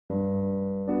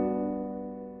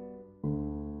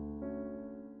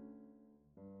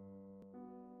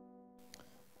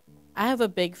I have a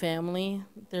big family.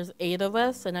 There's 8 of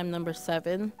us, and I'm number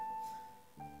 7.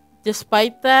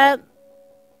 Despite that,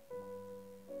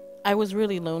 I was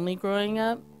really lonely growing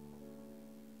up.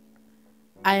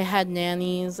 I had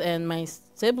nannies, and my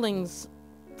siblings,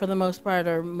 for the most part,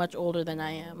 are much older than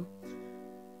I am.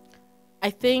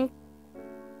 I think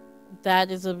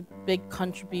that is a big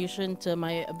contribution to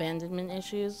my abandonment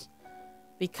issues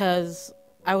because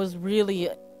I was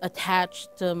really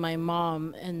attached to my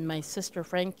mom and my sister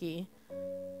Frankie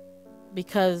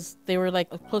because they were like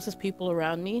the closest people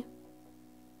around me.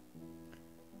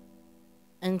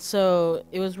 And so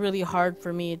it was really hard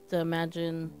for me to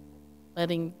imagine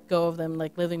letting go of them,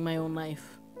 like living my own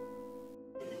life.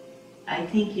 I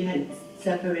think you had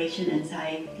separation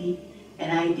anxiety,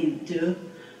 and I did too.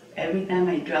 Every time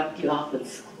I dropped you off at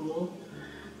school,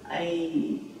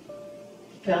 I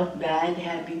felt bad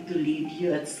having to leave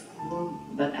you at school,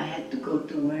 but I had to go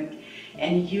to work.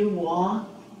 And you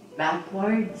walked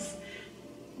backwards,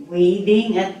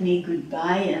 waving at me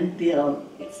goodbye until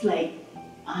it's like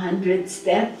 100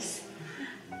 steps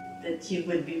that you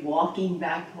would be walking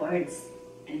backwards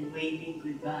and waving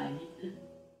goodbye.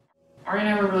 Ari and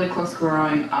I were really close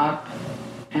growing up,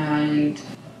 and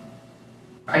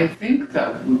I think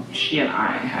that she and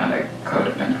I had a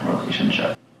codependent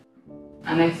relationship.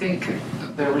 And I think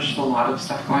there was just a lot of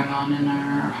stuff going on in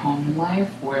our home life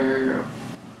where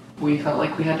we felt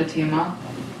like we had to team up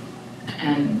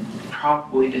and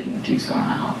probably didn't do so in a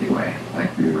healthy way.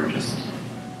 Like we were just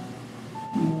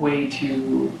way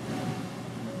too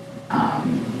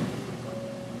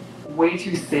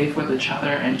safe with each other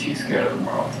and too scared of the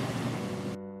world.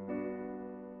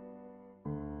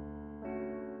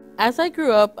 As I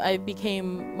grew up, I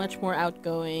became much more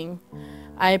outgoing.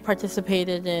 I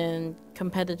participated in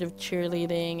competitive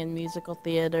cheerleading and musical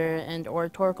theater and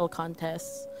oratorical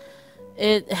contests.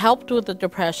 It helped with the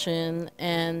depression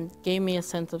and gave me a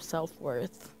sense of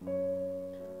self-worth.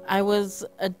 I was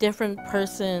a different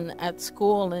person at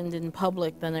school and in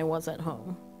public than I was at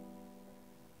home.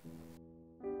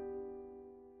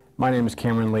 My name is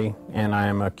Cameron Lee, and I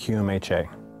am a QMHA.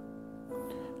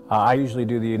 I usually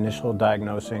do the initial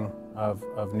diagnosing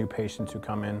of new patients who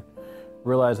come in,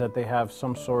 realize that they have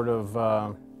some sort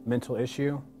of mental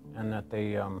issue and that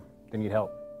they need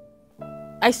help.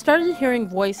 I started hearing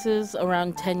voices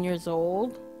around 10 years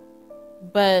old,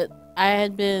 but I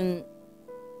had been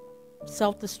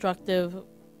self-destructive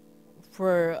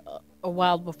for a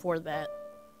while before that.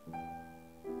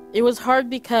 It was hard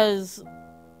because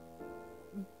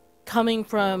coming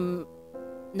from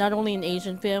not only an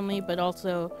Asian family, but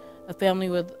also a family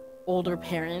with older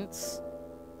parents,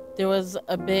 there was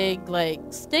a big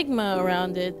stigma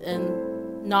around it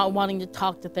and not wanting to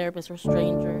talk to therapists or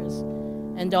strangers.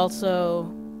 And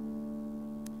also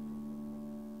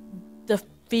the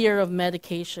fear of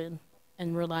medication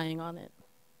and relying on it.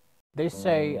 They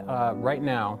say right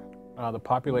now, the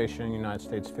population in the United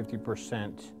States,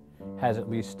 50% has at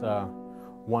least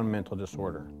one mental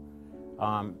disorder.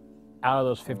 Out of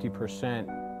those 50%,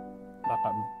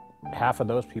 half of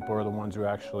those people are the ones who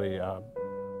actually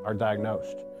are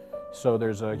diagnosed. So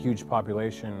there's a huge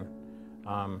population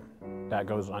that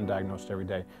goes undiagnosed every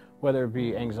day, whether it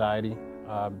be anxiety,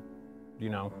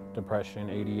 depression,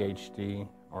 ADHD,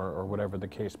 or whatever the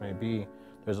case may be.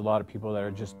 There's a lot of people that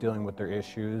are just dealing with their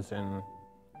issues and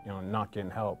not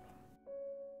getting help.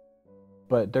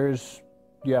 But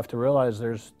you have to realize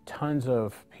there's tons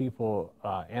of people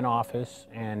in office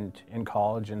and in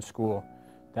college and school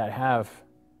that have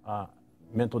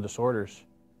mental disorders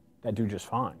that do just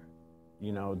fine.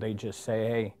 They just say,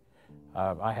 hey,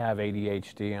 I have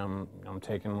ADHD, I'm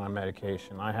taking my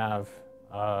medication. I have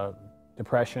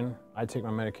depression, I take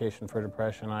my medication for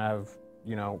depression. I have,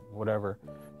 whatever,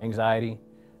 anxiety,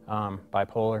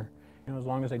 bipolar. As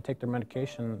long as they take their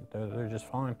medication, they're just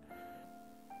fine.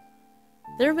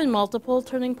 There have been multiple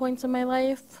turning points in my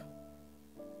life.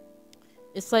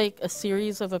 It's like a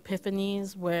series of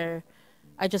epiphanies where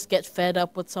I just get fed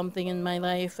up with something in my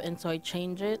life and so I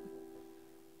change it.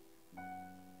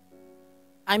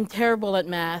 I'm terrible at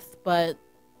math, but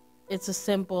it's a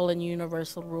simple and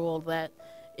universal rule that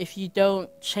if you don't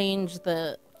change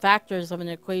the factors of an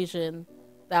equation,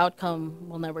 the outcome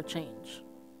will never change.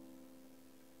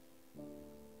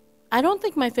 I don't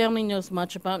think my family knows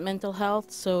much about mental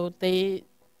health, so they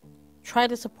try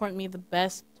to support me the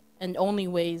best and only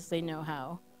ways they know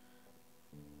how.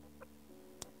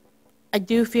 I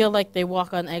do feel like they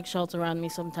walk on eggshells around me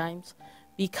sometimes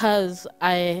because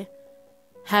I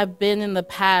have been in the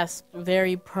past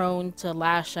very prone to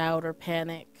lash out or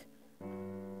panic.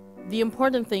 The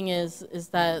important thing is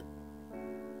that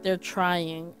they're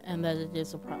trying and that it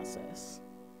is a process.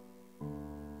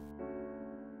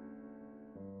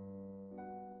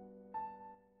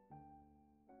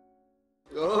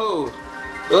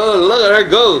 Oh, look at her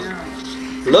go.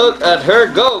 Look at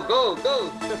her go, go,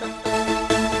 go.